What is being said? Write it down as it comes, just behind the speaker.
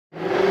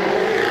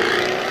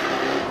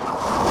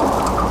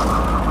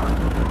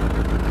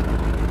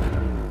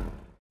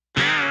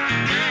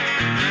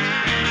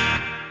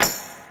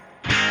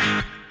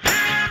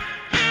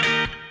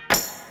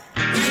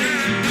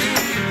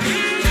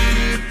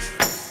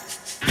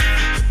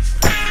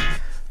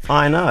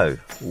I know.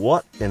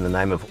 What in the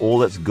name of all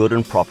that's good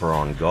and proper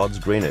on God's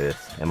green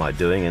earth am I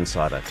doing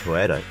inside a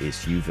Toyota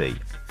SUV?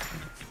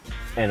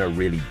 And a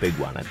really big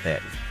one at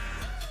that.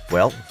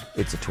 Well,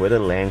 it's a Toyota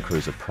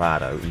Landcruiser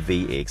Prado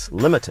VX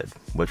Limited,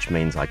 which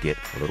means I get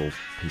a little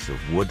piece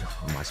of wood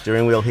on my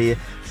steering wheel here,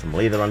 some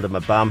leather under my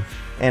bum,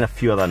 and a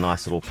few other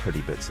nice little pretty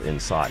bits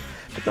inside.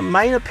 But the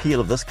main appeal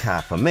of this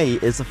car for me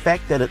is the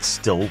fact that it's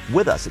still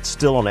with us, it's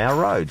still on our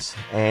roads.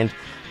 And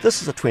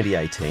this is a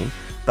 2018,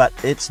 but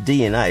its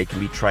DNA can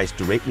be traced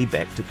directly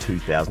back to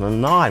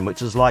 2009,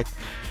 which is like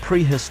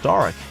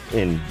prehistoric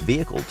in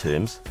vehicle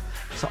terms.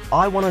 So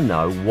I want to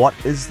know, what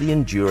is the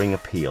enduring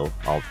appeal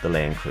of the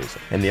Land Cruiser?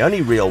 And the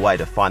only real way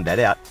to find that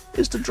out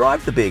is to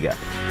drive the beggar.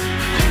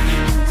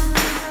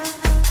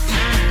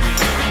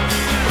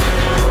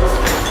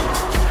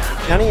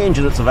 The only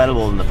engine that's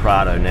available in the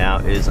Prado now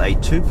is a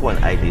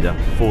 2.8 litre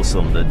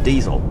 4-cylinder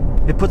diesel.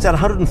 It puts out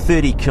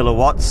 130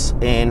 kilowatts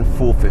and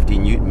 450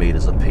 newton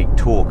meters of peak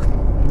torque.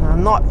 Now,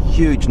 not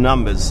huge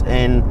numbers,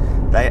 and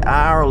they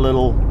are a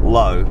little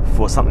low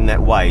for something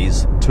that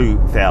weighs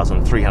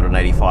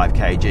 2,385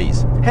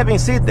 kgs. Having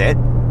said that,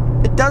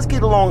 it does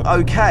get along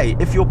okay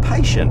if you're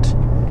patient.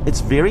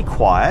 It's very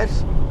quiet,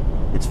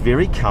 it's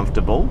very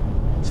comfortable,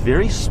 it's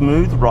very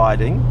smooth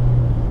riding,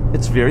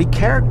 it's very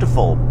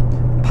characterful.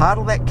 Part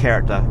of that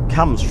character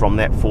comes from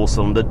that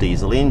 4-cylinder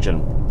diesel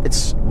engine.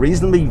 It's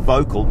reasonably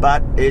vocal,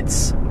 but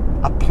it's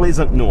a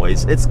pleasant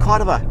noise. It's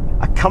kind of a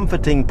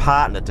comforting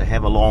partner to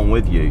have along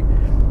with you.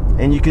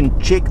 And you can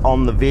check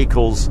on the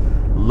vehicle's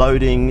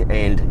loading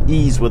and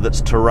ease with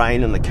its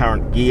terrain and the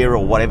current gear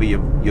or whatever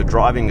you're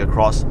driving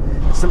across,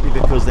 simply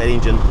because that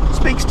engine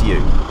speaks to you.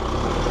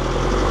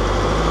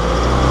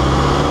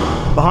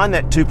 Behind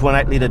that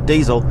 2.8 litre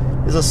diesel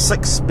is a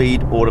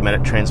 6-speed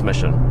automatic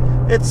transmission.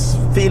 It's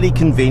fairly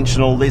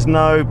conventional, there's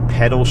no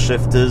paddle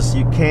shifters,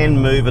 you can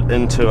move it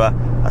into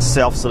a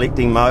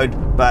self-selecting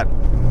mode, but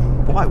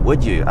why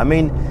would you? I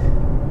mean,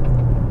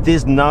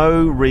 there's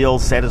no real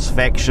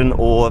satisfaction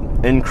or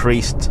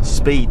increased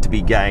speed to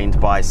be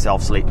gained by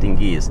self-selecting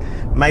gears.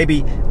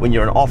 Maybe when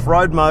you're in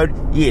off-road mode,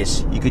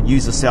 yes, you could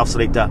use the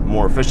self-selector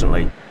more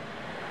efficiently.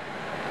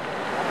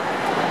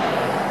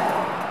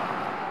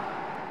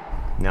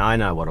 Now I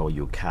know what all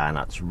you car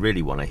nuts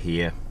really want to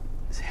hear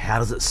is, how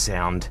does it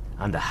sound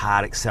under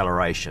hard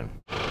acceleration?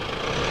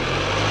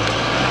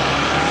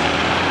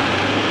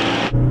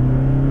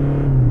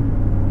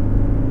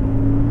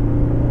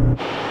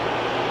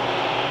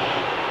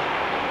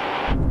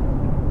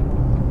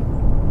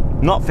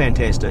 Not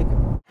fantastic.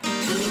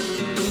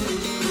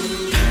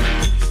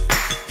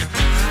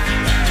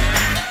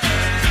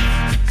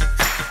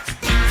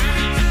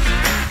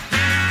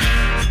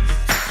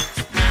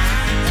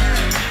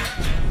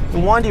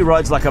 In windy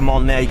roads like I'm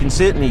on now, you can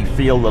certainly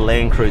feel the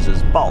Land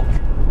Cruiser's bulk.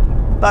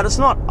 But it's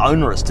not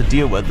onerous to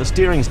deal with. The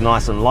steering's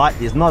nice and light,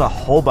 there's not a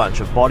whole bunch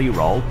of body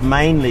roll.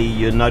 Mainly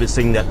you're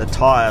noticing that the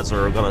tyres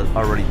are got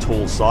a really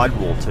tall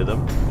sidewall to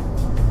them.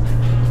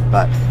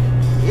 But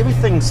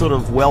everything's sort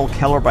of well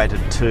calibrated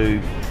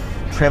to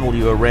travel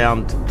you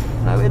around,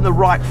 you know, in the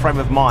right frame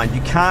of mind.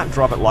 You can't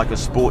drive it like a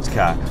sports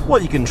car. Well,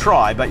 you can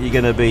try, but you're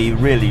going to be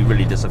really,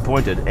 really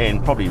disappointed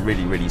and probably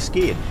really, really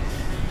scared.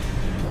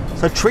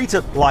 So treat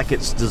it like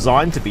it's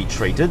designed to be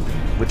treated,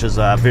 which is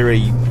a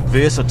very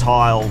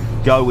versatile,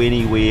 go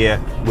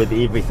anywhere with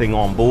everything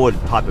on board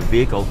type of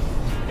vehicle.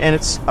 And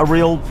it's a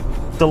real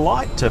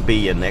delight to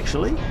be in,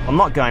 actually. I'm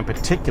not going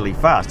particularly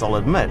fast, I'll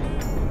admit,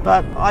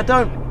 but I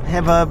don't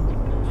have a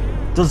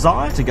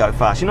desire to go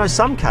fast. You know,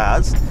 some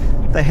cars,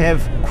 they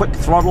have quick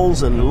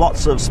throttles and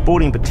lots of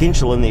sporting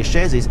potential in their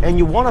chassis, and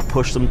you want to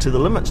push them to the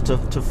limits to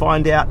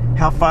find out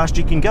how fast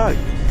you can go.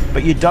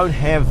 But you don't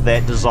have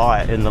that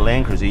desire in the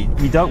Land Cruiser.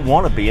 You don't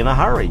want to be in a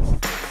hurry.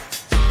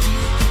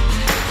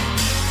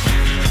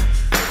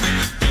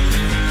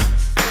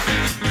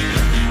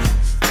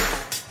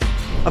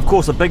 Of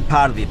course, a big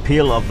part of the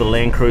appeal of the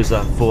Land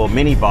Cruiser for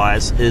many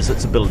buyers is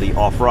its ability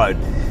off-road.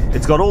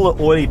 It's got all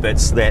the oily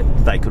bits that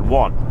they could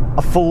want.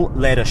 A full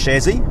ladder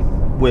chassis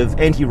with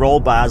anti-roll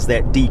bars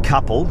that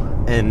decouple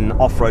in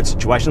off-road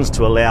situations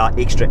to allow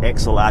extra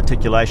axle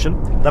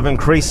articulation. They've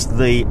increased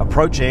the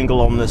approach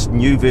angle on this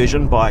new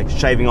version by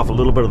shaving off a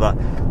little bit of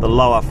the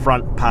lower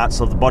front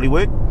parts of the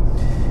bodywork.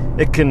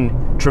 It can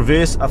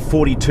traverse a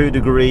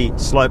 42-degree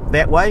slope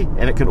that way,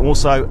 and it can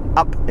also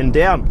up and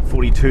down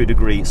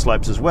 42-degree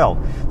slopes as well.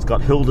 It's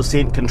got hill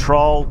descent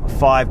control,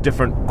 5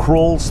 different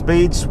crawl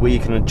speeds where you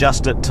can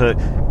adjust it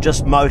to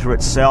just motor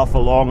itself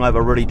along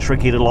over really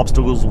tricky little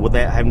obstacles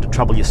without having to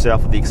trouble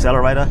yourself with the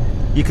accelerator.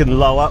 You can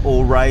lower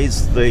or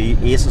raise the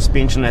air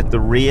suspension at the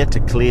rear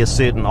to clear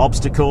certain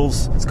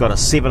obstacles. It's got a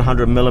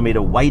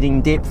 700mm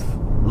weighting depth,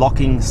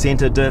 locking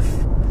center diff.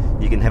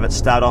 You can have it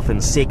start off in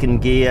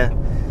second gear.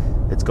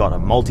 It's got a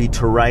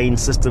multi-terrain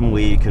system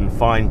where you can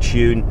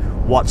fine-tune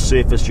what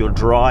surface you're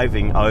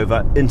driving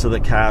over into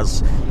the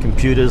car's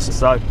computers.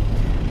 So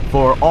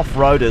for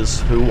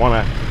off-roaders who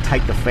want to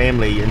take the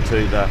family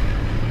into the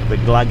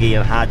gluggy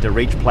and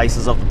hard-to-reach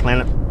places of the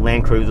planet,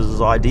 Land Cruiser is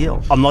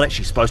ideal. I'm not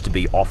actually supposed to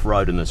be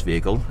off-road in this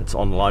vehicle. It's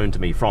on loan to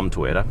me from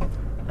Toyota.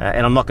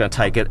 and I'm not going to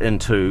take it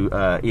into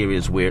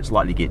areas where it's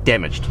likely to get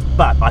damaged.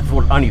 But I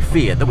thought it only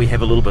fair that we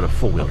have a little bit of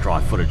four-wheel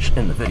drive footage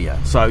in the video.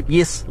 So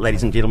yes,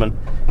 ladies and gentlemen,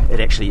 it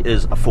actually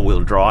is a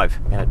four-wheel drive,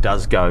 and it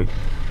does go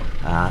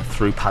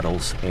through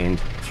puddles and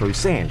through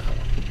sand.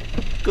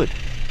 Good.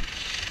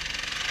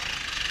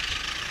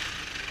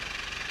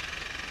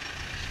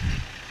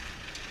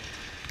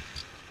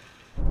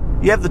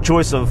 You have the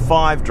choice of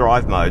 5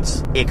 drive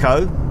modes: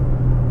 Eco,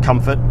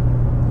 Comfort,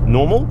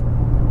 Normal,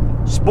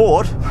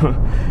 Sport,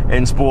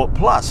 and Sport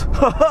Plus.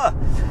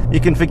 You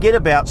can forget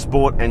about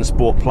Sport and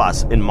Sport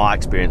Plus in my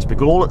experience,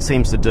 because all it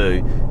seems to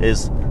do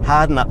is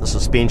harden up the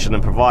suspension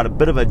and provide a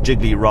bit of a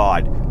jiggly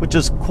ride, which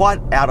is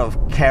quite out of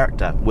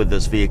character with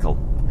this vehicle.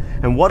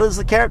 And what is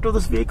the character of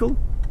this vehicle?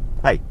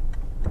 Hey,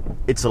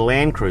 it's a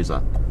Land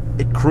Cruiser.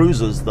 It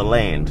cruises the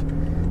land.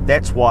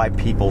 That's why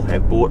people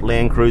have bought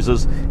Land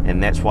Cruisers,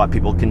 and that's why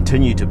people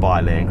continue to buy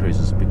Land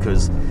Cruisers,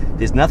 because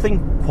there's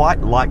nothing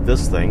quite like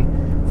this thing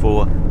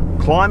for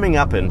climbing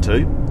up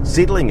into,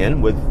 settling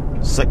in with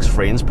 6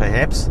 friends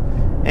perhaps,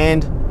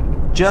 and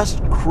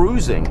just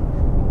cruising.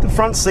 The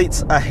front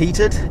seats are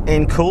heated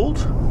and cooled.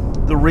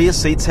 The rear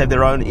seats have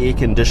their own air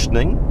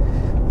conditioning.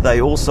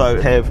 They also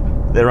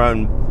have their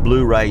own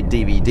Blu-ray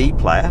DVD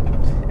player,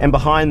 and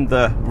behind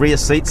the rear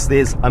seats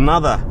there's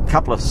another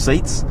couple of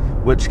seats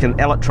which can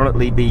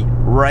electronically be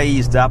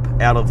raised up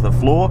out of the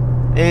floor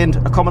and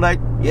accommodate,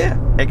 yeah,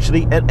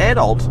 actually an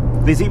adult.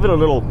 There's even a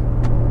little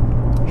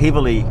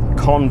heavily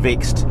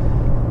convexed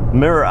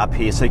mirror up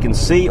here so you can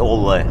see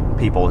all the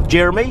people.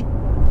 Jeremy,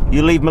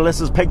 you leave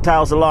Melissa's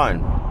pigtails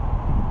alone.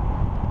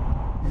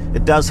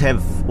 It does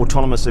have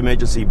autonomous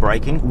emergency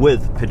braking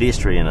with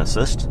pedestrian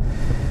assist,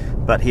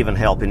 but heaven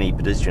help any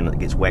pedestrian that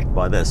gets whacked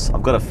by this.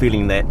 I've got a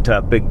feeling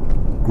that big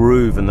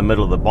groove in the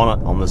middle of the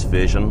bonnet on this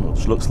version,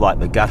 which looks like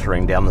the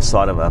guttering down the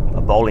side of a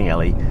bowling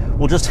alley,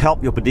 will just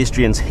help your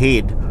pedestrian's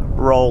head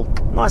roll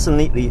nice and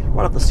neatly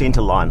right up the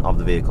centre line of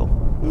the vehicle.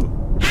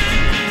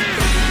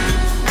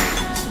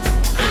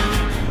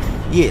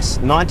 Yes,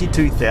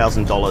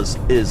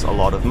 $92,000 is a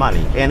lot of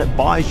money, and it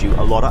buys you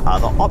a lot of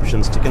other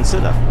options to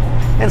consider.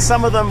 And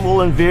some of them will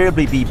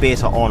invariably be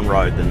better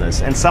on-road than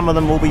this, and some of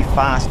them will be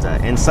faster,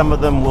 and some of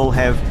them will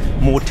have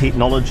more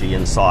technology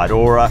inside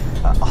or a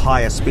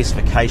higher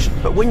specification.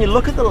 But when you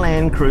look at the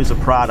Land Cruiser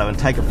Prado and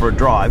take it for a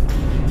drive,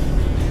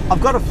 I've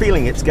got a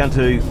feeling it's going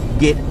to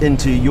get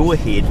into your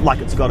head like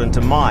it's got into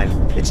mine.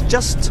 It's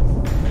just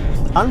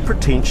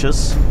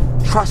unpretentious,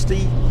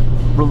 trusty,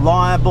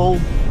 reliable,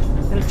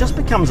 and it just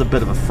becomes a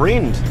bit of a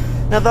friend.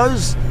 Now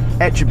those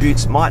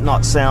attributes might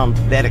not sound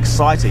that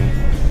exciting,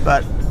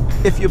 but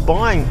if you're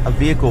buying a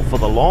vehicle for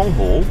the long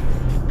haul,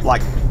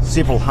 like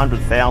several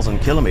 100,000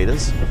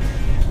 kilometers,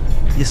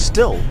 you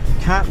still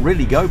can't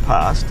really go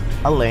past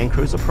a Land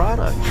Cruiser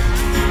Prado.